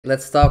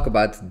Let's talk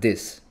about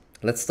this.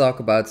 Let's talk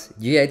about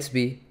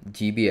GHB,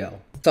 GBL.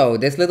 So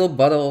this little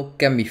bottle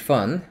can be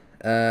fun,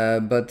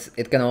 but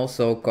it can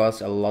also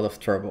cause a lot of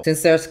trouble.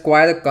 Since there's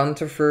quite a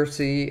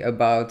controversy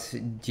about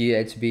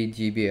GHB,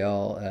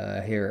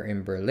 GBL here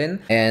in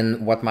Berlin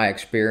and what my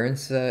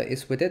experience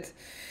is with it.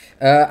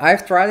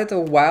 I've tried it a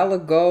while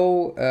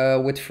ago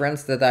with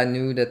friends that I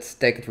knew that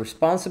take it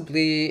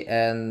responsibly,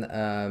 and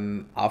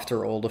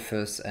after all the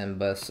fuss and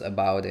buzz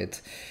about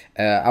it,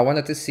 I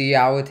wanted to see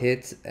how it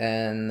hit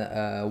and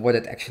what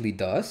it actually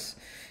does.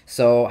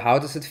 So how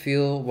does it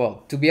feel?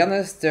 Well, to be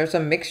honest, there's a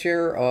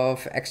mixture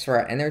of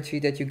extra energy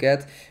that you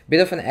get,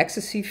 bit of an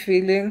ecstasy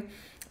feeling.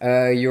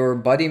 Your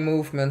body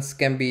movements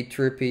can be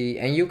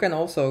trippy, and you can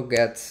also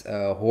get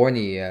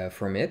horny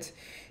from it.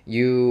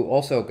 You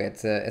also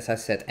get, as I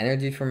said,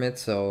 energy from it,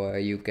 so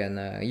you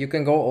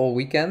can go all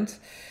weekend.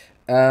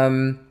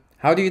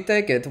 How do you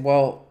take it?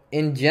 Well,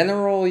 in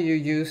general, you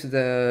use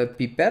the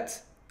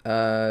pipette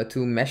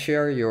to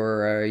measure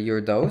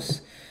your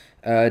dose.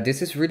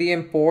 This is really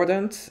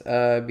important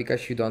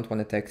because you don't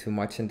want to take too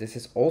much, and this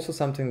is also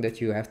something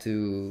that you have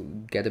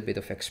to get a bit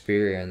of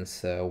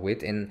experience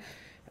with in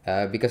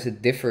because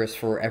it differs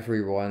for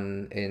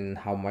everyone in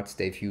how much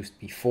they've used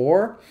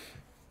before,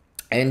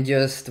 and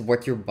just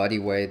what your body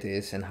weight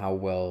is and how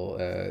well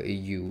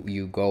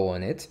you go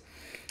on it.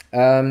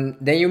 Then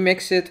you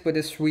mix it with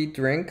a sweet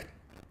drink.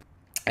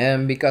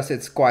 And because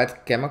it's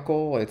quite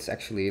chemical, it's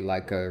actually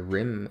like a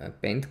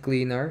paint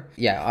cleaner.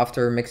 Yeah,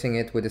 after mixing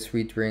it with a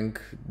sweet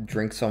drink,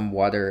 drink some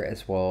water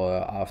as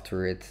well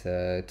after it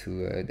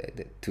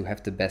to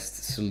have the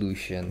best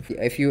solution.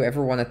 If you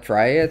ever want to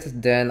try it,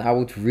 then I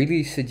would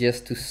really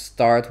suggest to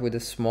start with a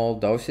small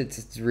dosage.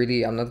 It's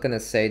really, I'm not gonna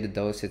say the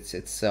dosage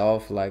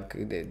itself, like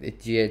the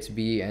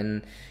GHB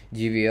and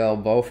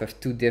GBL both have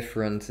two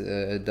different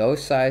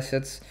dose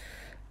sizes.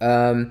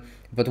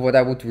 But what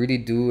I would really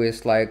do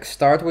is like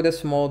start with a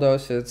small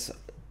dosage,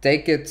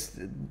 take it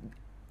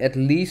at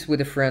least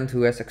with a friend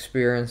who has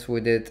experience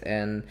with it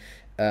and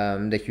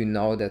that you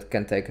know that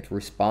can take it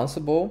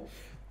responsible,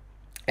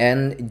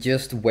 and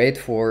just wait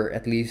for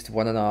at least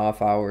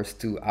 1.5 hours,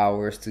 2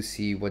 hours to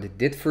see what it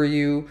did for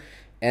you,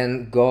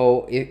 and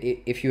go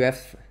if you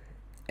have.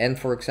 And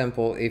for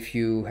example, if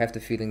you have the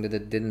feeling that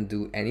it didn't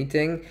do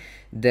anything,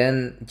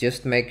 then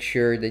just make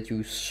sure that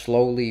you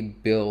slowly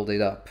build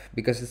it up,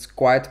 because it's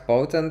quite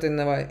potent in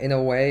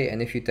a way, and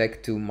if you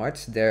take too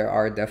much, there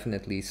are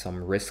definitely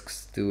some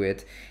risks to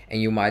it, and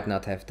you might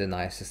not have the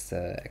nicest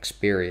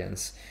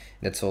experience.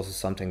 That's also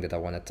something that I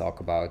want to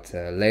talk about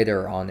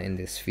later on in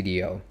this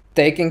video.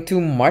 Taking too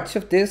much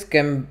of this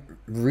can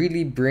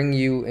really bring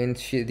you in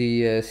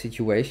shitty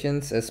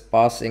situations, as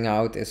passing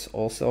out is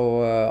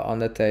also on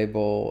the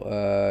table.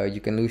 You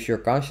can lose your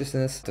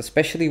consciousness,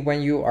 especially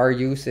when you are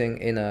using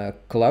in a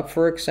club,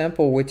 for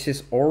example, which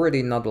is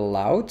already not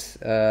allowed.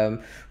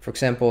 For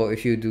example,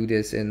 if you do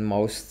this in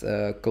most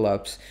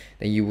clubs,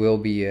 then you will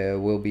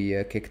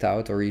be kicked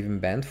out or even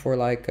banned for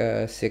like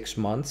 6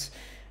 months.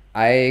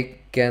 I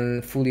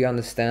can fully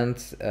understand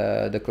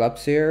the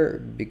clubs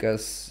here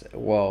because,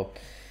 well,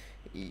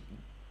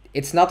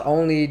 it's not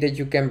only that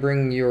you can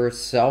bring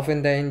yourself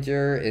in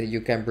danger,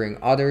 you can bring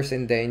others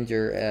in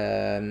danger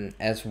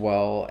as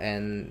well.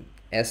 And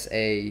as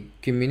a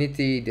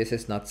community, this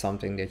is not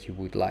something that you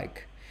would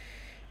like.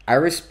 I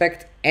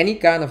respect any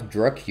kind of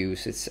drug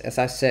use. It's, as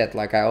I said,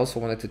 like I also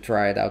wanted to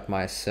try it out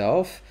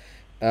myself.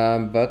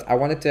 But I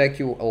want to take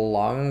you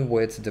along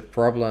with the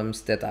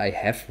problems that I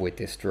have with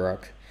this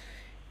drug.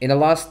 In the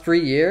last 3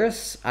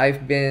 years,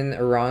 I've been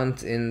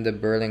around in the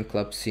Berlin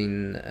club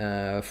scene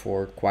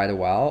for quite a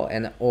while,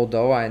 and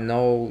although I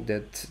know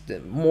that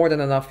more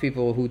than enough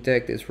people who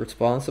take this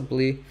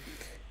responsibly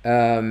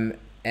and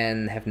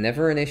have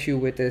never an issue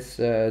with this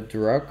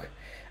drug,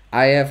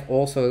 I have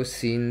also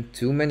seen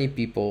too many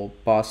people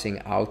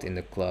passing out in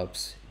the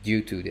clubs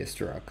due to this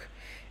drug.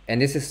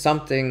 And this is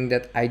something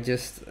that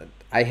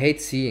I hate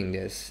seeing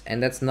this,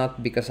 and that's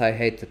not because I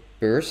hate the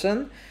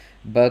person,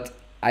 but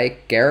I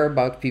care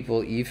about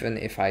people even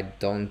if I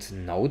don't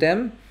know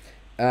them,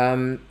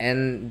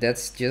 and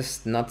that's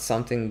just not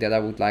something that I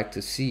would like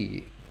to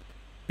see.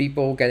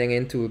 People getting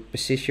into a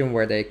position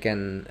where they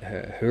can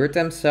hurt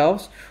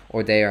themselves,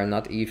 or they are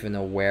not even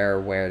aware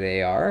where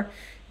they are.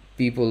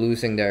 People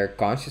losing their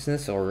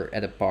consciousness or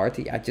at a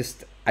party. I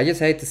just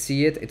hate to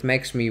see it. It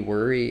makes me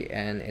worry,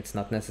 and it's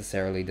not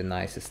necessarily the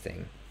nicest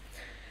thing.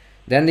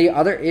 Then the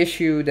other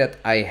issue that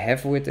I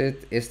have with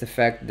it is the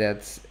fact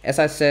that, as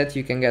I said,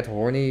 you can get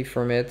horny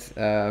from it.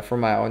 From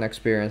my own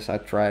experience, I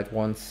tried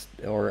once,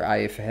 or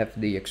I have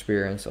the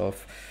experience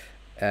of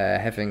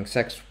having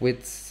sex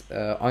with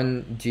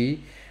on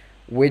G,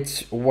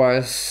 which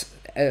was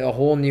a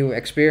whole new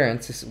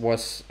experience. It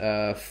was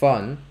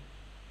fun,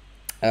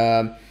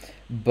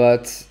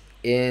 but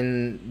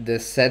in the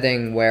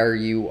setting where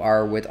you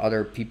are with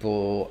other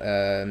people,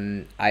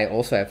 I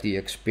also have the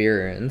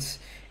experience,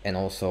 and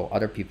also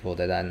other people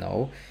that I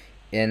know,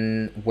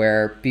 in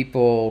where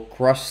people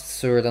crossed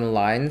certain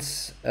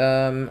lines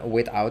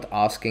without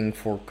asking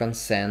for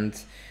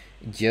consent,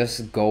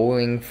 just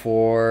going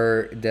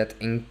for that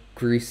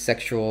increased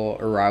sexual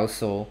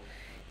arousal.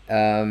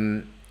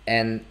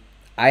 And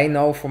I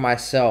know for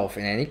myself,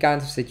 in any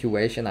kind of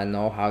situation, I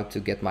know how to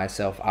get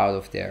myself out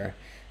of there.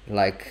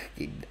 Like,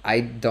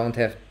 I don't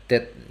have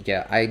that,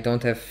 yeah, I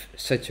don't have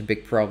such a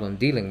big problem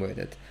dealing with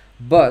it.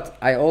 But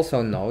I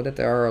also know that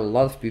there are a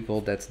lot of people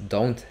that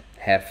don't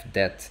have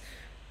that,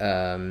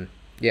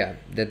 yeah,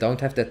 that don't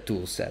have that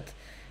tool set.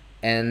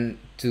 And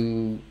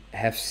to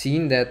have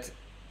seen that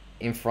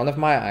in front of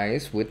my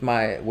eyes with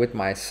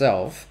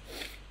myself,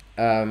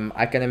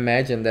 I can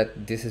imagine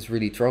that this is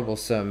really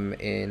troublesome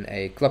in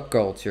a club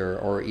culture,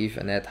 or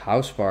even at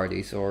house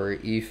parties, or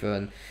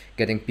even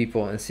getting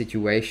people in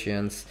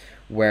situations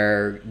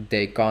where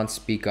they can't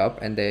speak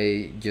up and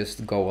they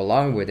just go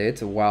along with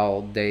it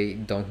while they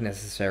don't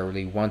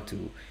necessarily want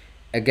to.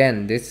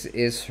 Again, this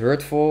is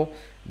hurtful.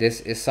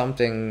 This is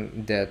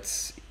something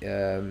that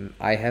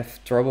I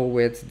have trouble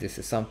with. This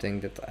is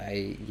something that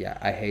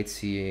I hate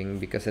seeing,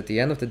 because at the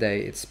end of the day,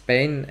 it's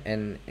pain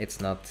and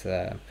it's not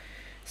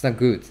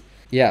good.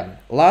 Yeah.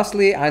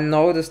 Lastly, I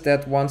noticed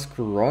that once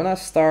Corona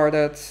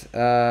started,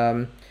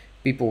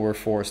 people were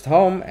forced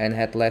home and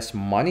had less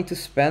money to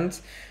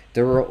spend.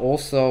 There were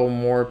also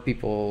more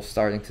people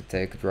starting to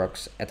take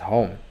drugs at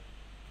home.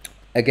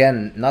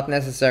 Again, not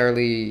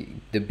necessarily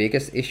the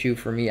biggest issue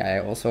for me. I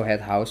also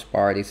had house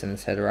parties and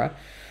etc.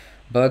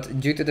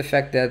 But due to the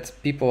fact that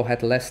people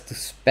had less to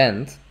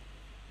spend,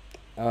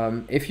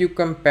 if you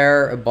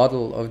compare a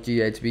bottle of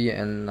GHB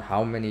and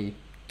how many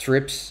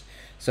trips,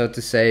 so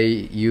to say,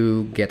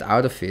 you get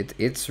out of it,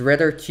 it's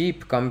rather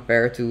cheap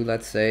compared to,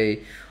 let's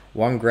say,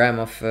 1 gram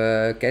of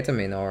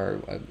ketamine, or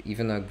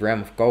even a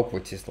gram of coke,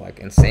 which is like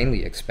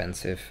insanely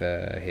expensive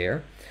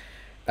here.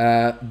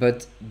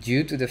 But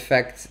due to the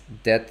fact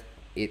that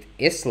it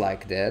is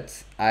like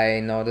that, I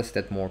noticed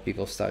that more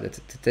people started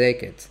to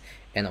take it,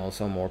 and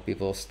also more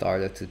people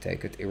started to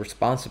take it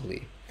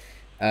irresponsibly.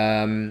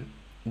 Um,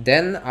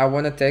 then I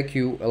want to take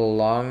you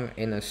along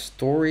in a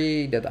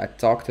story that I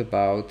talked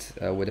about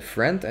with a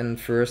friend. And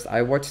first,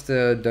 I watched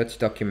a Dutch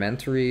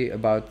documentary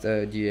about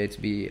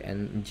GHB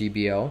and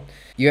GBL.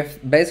 You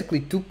have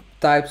basically two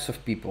types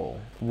of people.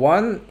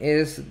 One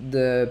is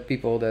the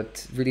people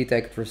that really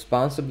take it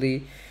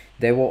responsibly.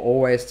 They will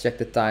always check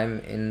the time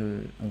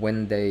in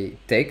when they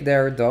take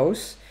their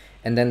dose,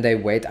 and then they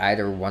wait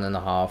either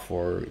 1.5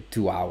 or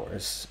 2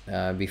 hours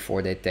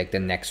before they take the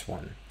next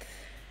one.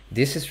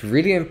 This is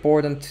really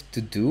important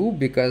to do,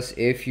 because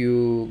if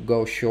you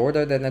go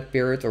shorter than that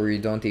period, or you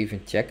don't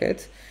even check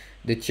it,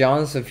 the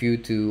chance of you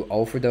to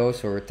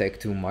overdose or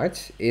take too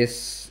much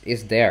is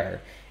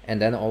there.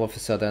 And then all of a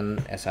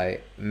sudden, as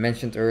I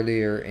mentioned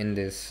earlier in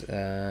this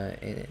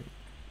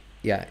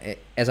yeah,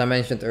 as I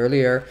mentioned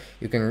earlier,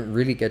 you can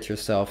really get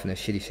yourself in a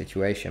shitty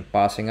situation,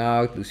 passing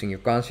out, losing your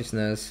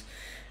consciousness,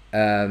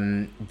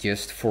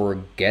 just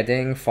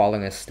forgetting,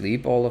 falling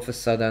asleep all of a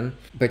sudden.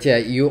 But yeah,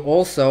 you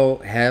also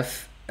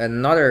have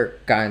another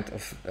kind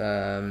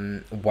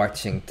of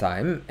watching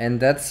time, and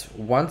that's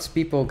once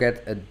people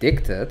get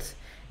addicted,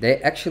 they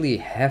actually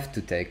have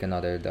to take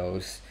another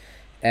dose.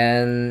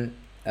 And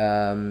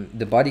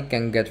the body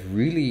can get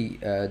really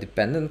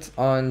dependent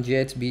on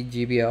GHB,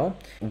 GBL.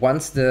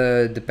 Once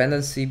the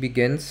dependency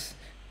begins,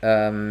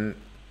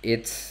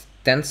 it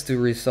tends to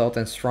result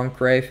in strong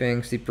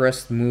cravings,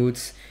 depressed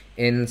moods,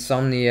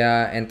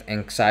 insomnia, and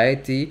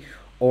anxiety,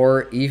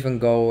 or even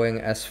going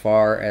as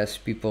far as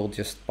people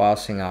just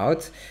passing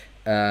out,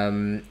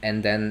 and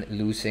then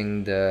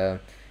losing the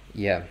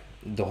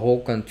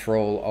whole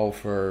control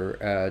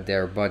over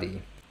their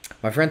body.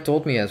 My friend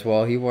told me as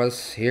well, he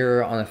was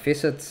here on a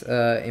visit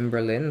in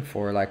Berlin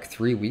for like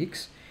 3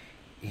 weeks.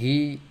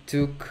 He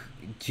took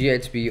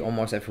GHB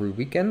almost every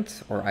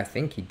weekend, or I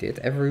think he did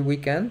every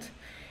weekend.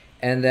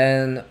 And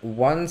then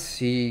once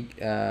he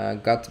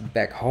got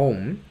back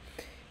home,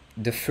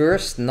 the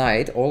first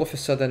night, all of a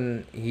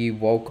sudden, he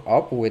woke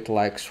up with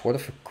like sort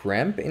of a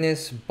cramp in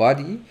his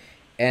body,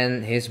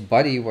 and his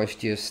body was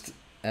just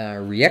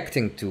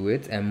reacting to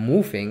it and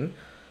moving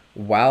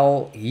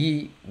while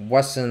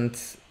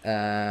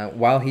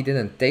while he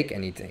didn't take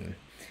anything.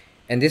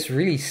 And this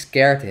really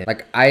scared him.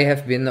 Like, I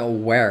have been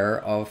aware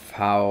of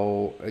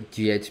how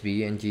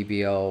GHB and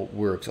GBL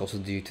works, also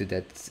due to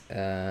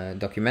that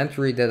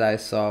documentary that I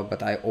saw,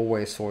 but I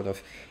always sort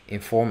of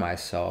inform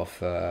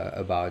myself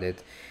about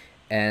it.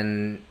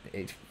 And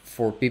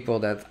for people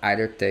that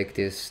either take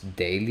this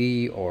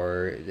daily,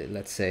 or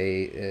let's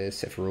say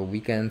several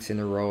weekends in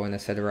a row and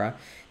etc.,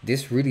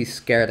 this really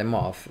scared him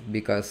off,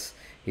 because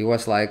he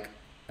was like,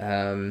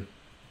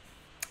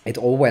 it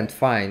all went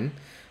fine,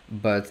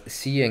 but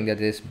seeing that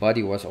his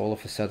body was all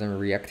of a sudden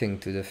reacting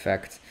to the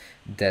fact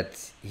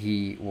that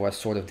he was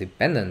sort of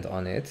dependent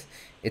on it,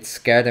 it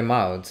scared him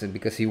out,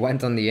 because he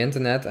went on the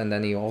internet and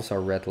then he also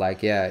read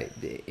like, yeah,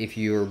 if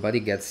your body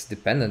gets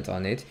dependent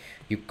on it,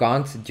 you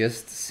can't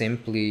just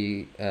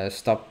simply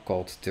stop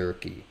cold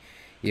turkey.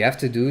 You have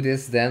to do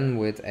this then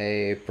with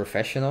a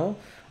professional.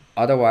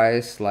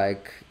 Otherwise,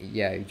 like,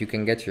 yeah, you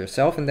can get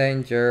yourself in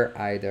danger,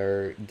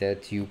 either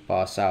that you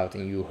pass out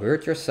and you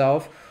hurt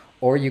yourself,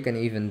 or you can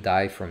even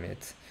die from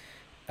it.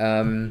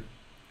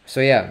 So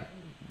yeah,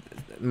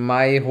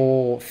 my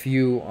whole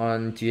view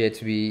on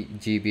GHB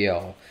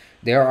GBL.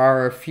 There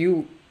are a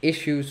few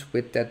issues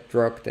with that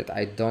drug that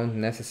I don't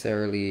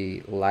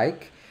necessarily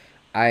like.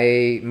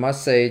 I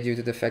must say, due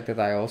to the fact that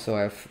I also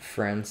have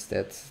friends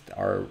that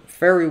are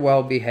very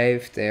well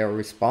behaved, they are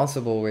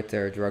responsible with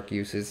their drug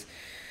uses.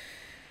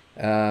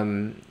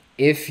 Um,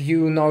 if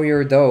you know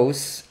your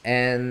dose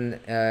and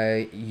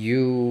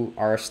you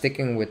are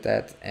sticking with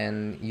that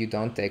and you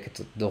don't take it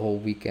the whole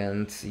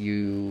weekend,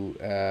 you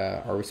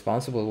are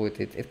responsible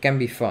with it, it can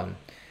be fun.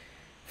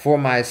 For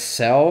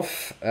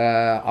myself,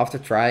 after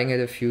trying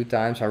it a few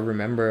times, I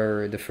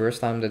remember the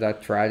first time that I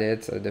tried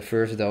it, the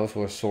first dose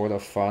was sort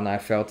of fun. I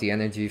felt the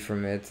energy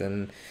from it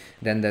and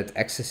then that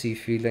ecstasy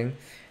feeling.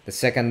 The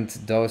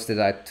second dose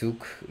that I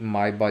took,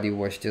 my body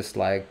was just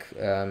like,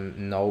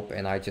 nope,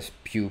 and I just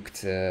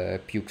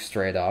puked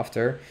straight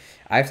after.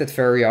 I have that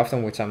very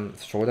often, which I'm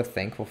sort of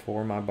thankful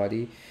for my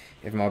body.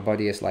 If my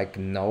body is like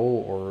no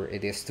or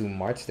it is too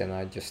much, then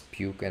I just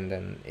puke and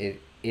then it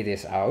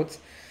is out.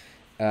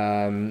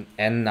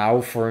 And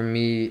now for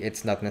me,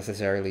 it's not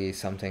necessarily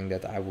something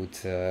that I would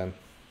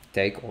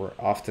take or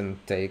often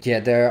take. Yeah,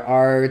 there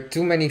are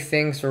too many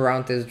things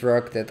around this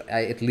drug that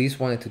I at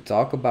least wanted to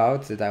talk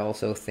about, that I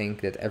also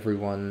think that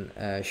everyone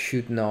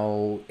should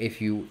know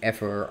if you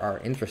ever are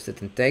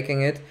interested in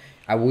taking it.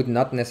 I would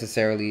not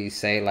necessarily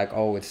say like,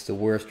 oh, it's the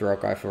worst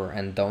drug ever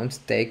and don't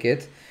take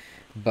it.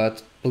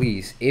 But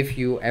please, if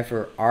you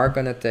ever are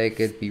gonna take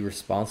it, be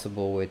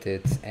responsible with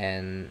it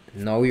and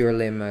know your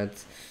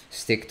limit.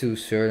 Stick to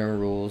certain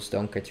rules.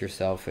 Don't get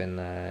yourself in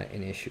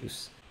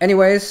issues.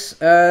 Anyways,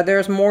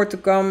 there's more to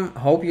come.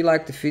 Hope you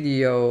liked the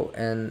video.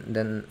 And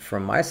then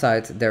from my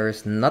side, there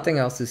is nothing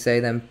else to say.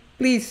 Then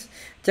please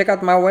check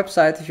out my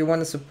website. If you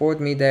want to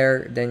support me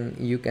there, then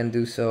you can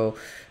do so.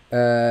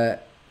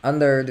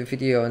 Under the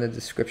video in the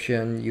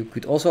description, you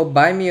could also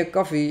buy me a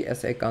coffee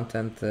as a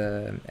content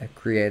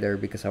creator,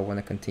 because I want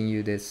to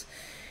continue this.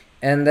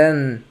 And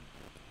then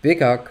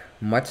big hug,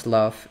 much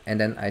love, and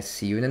then I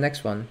see you in the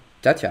next one.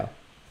 Ciao ciao.